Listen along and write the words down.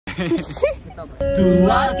तू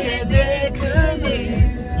आके देख ले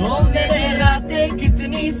वो मेरे रातें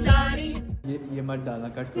कितनी सारी ये मत डालना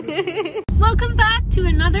कट करो. Welcome back to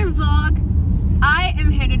another vlog. I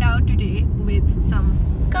am headed out today with some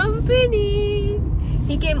company.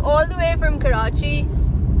 He came all the way from Karachi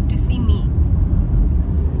to see me.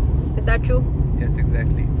 Is that true? Yes,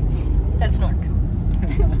 exactly. That's not true.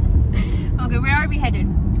 Okay, where are we headed?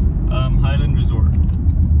 Highland Resort.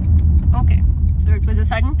 Okay, so it was a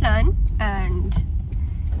sudden plan and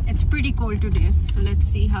it's pretty cold today, so let's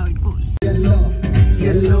see how it goes. Yellow,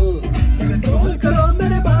 yellow, control karo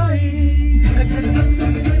mere bhai.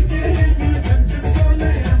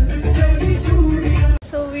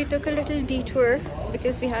 So we took a little detour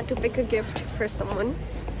because we had to pick a gift for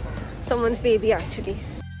someone's baby actually.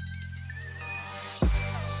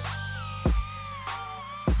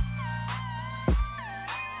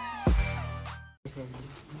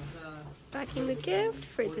 Packing the gift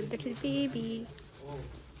for the little baby.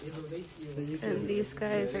 And these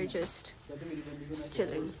guys are just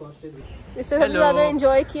chilling. Is the ज़्यादा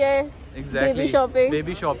enjoy किया है? Exactly. Baby shopping.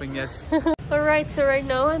 Baby shopping, yes. Alright, so right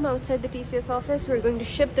now I'm outside the TCS office. We're going to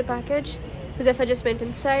ship the package. Because if I just went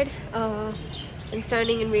inside, I'm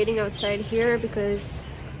standing and waiting outside here because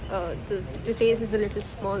the place is a little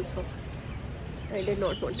small, so I did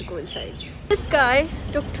not want to go inside. This guy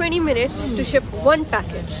took 20 minutes to ship one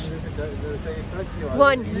package.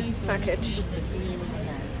 One package.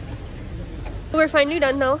 We're finally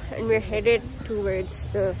done now and we're headed towards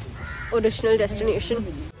the original destination.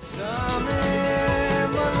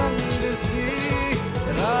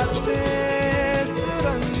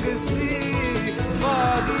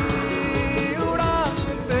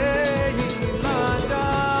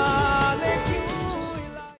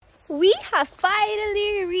 We have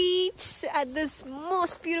finally reached at this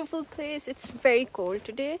most beautiful place. It's very cold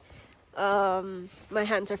today. My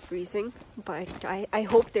hands are freezing, but I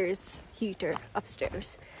hope there's heater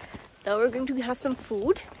upstairs. Now we're going to have some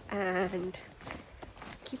food and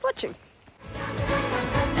keep watching.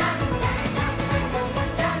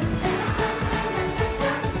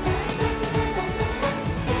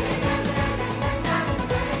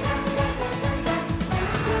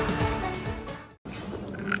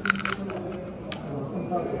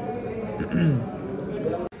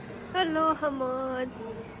 Hello Hamad.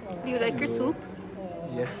 Do you like your soup?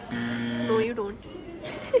 Yes. No, you don't.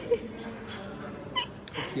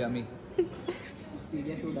 It's yummy.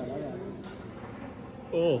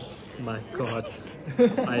 Oh my god,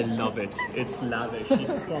 I love it. It's lavish,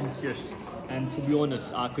 it's scrumptious, and to be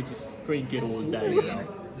honest, I could just drink it all day, you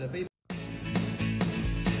know.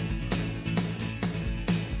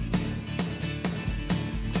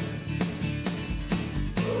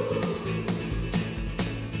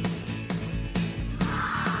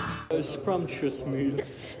 A scrumptious meal,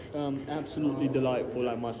 absolutely delightful,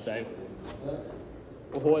 I must say.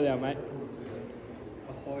 Ahoy there, mate.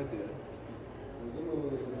 Ahoy there.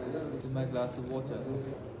 This is my glass of water.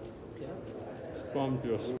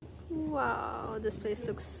 Scrumptious. Wow, this place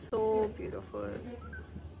looks so beautiful.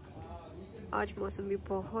 आज मौसम भी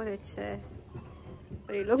बहुत अच्छा है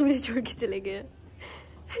और ये लोग मुझे छोड़ के चले गए.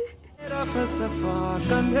 मेरा फलसफा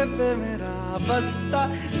कंधे पे मेरा बस्ता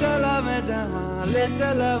चला मैं जहाँ ले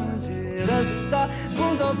चला मुझे रास्ता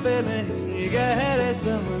बूंदों पे नहीं गहरे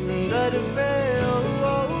समंदर पे.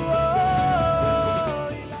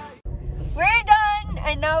 We're done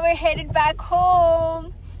and now we're headed back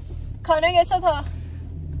home. खाना कैसा था?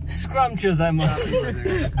 Scrumptious, I must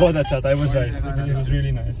say. बहुत अच्छा था, it was nice. It was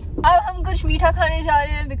really nice. अब हम कुछ मीठा खाने जा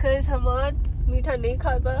रहे हैं because हमाद मीठा नहीं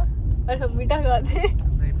खाता और हम मीठा खाते हैं.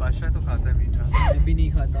 नहीं, पाशा तो खाता है मीठा. मैं भी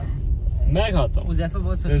नहीं खाता. मैं खाता हूँ. उज़ैफा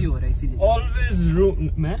बहुत सखी हो रहा है इसीलिए. Always room.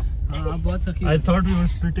 मैं? हाँ, आप बहुत सखी. I thought we were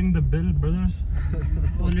splitting the bill, brothers.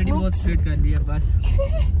 Already बहुत split कर लिया बस.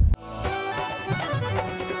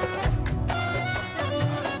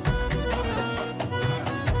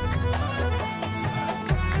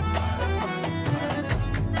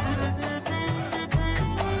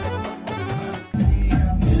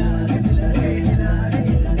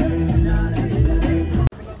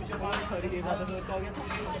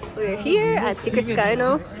 We're here at Secret Sky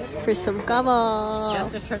now for some kava.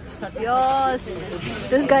 Yes,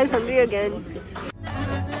 this guy's hungry again.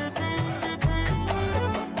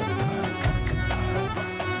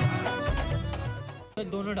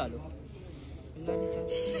 दोनों डालो.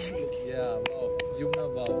 Yeah, wow.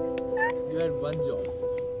 Wow. You had one job.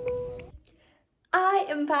 I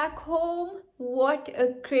am back home. What a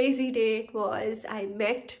crazy day it was. I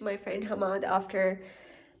met my friend Hamad after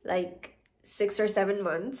like 6 or 7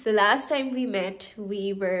 months. The last time we met,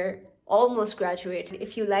 we were almost graduate.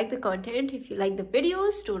 If you like the content, if you like the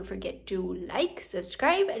videos, don't forget to like,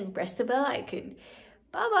 subscribe, and press the bell icon.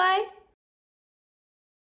 Bye bye.